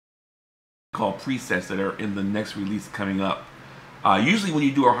called presets that are in the next release coming up. Usually when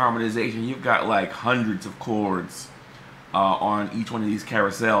you do a harmonization, you've got like hundreds of chords on each one of these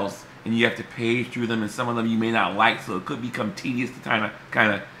carousels, and you have to page through them, and some of them you may not like, so it could become tedious to kind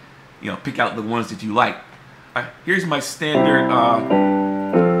of pick out the ones that you like. Here's my standard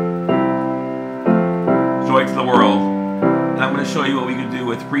Joy to the World, and I'm going to show you what we can do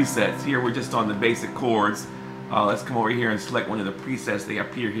with presets. Here we're just on the basic chords. Let's come over here and select one of the presets. They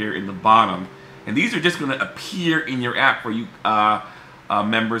appear here in the bottom, and these are just going to appear in your app for you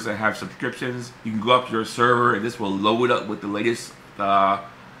members that have subscriptions. You can go up to your server and this will load up with the latest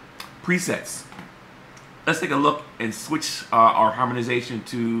presets. Let's take a look and switch our harmonization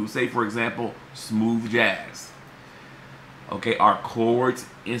to, say for example, smooth jazz. Okay, our chords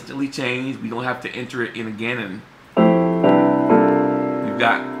instantly change. We don't have to enter it in again, and we've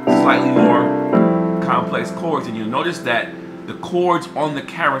got slightly more complex chords, and you'll notice that the chords on the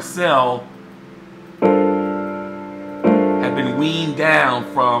carousel have been weaned down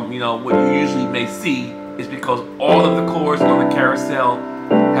from what you usually may see. Is because all of the chords on the carousel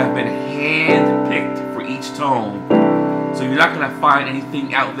have been hand-picked for each tone, so you're not going to find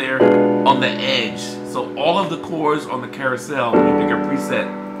anything out there on the edge. So all of the chords on the carousel, when you pick a preset,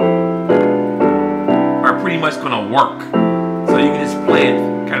 are pretty much going to work. So you can just play it,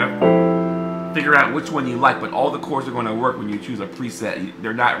 kind of figure out which one you like, but all the chords are going to work when you choose a preset.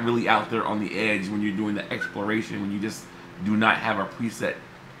 They're not really out there on the edge when you're doing the exploration, when you just do not have a preset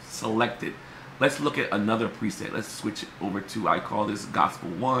selected. Let's look at another preset. Let's switch over to, I call this Gospel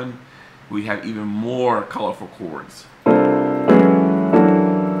 1. We have even more colorful chords.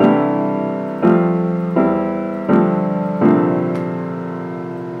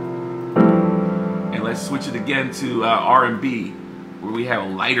 And let's switch it again to R&B, where we have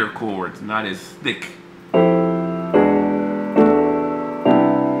lighter chords, not as thick. Ooh,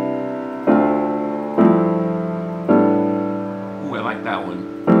 I like that one.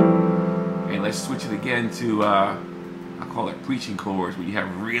 And let's switch it again to, I call it preaching chords, where you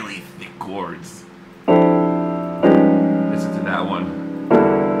have really thick chords. Listen to that one.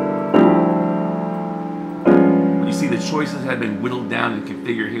 You see the choices have been whittled down and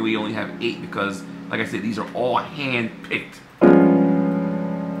configured. Here we only have 8 because, like I said, these are all hand-picked.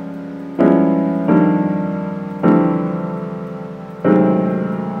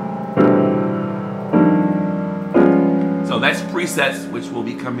 So that's presets, which will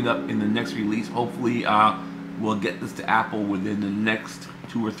be coming up in the next release. Hopefully we'll get this to Apple within the next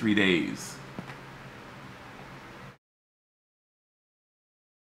 2 or 3 days.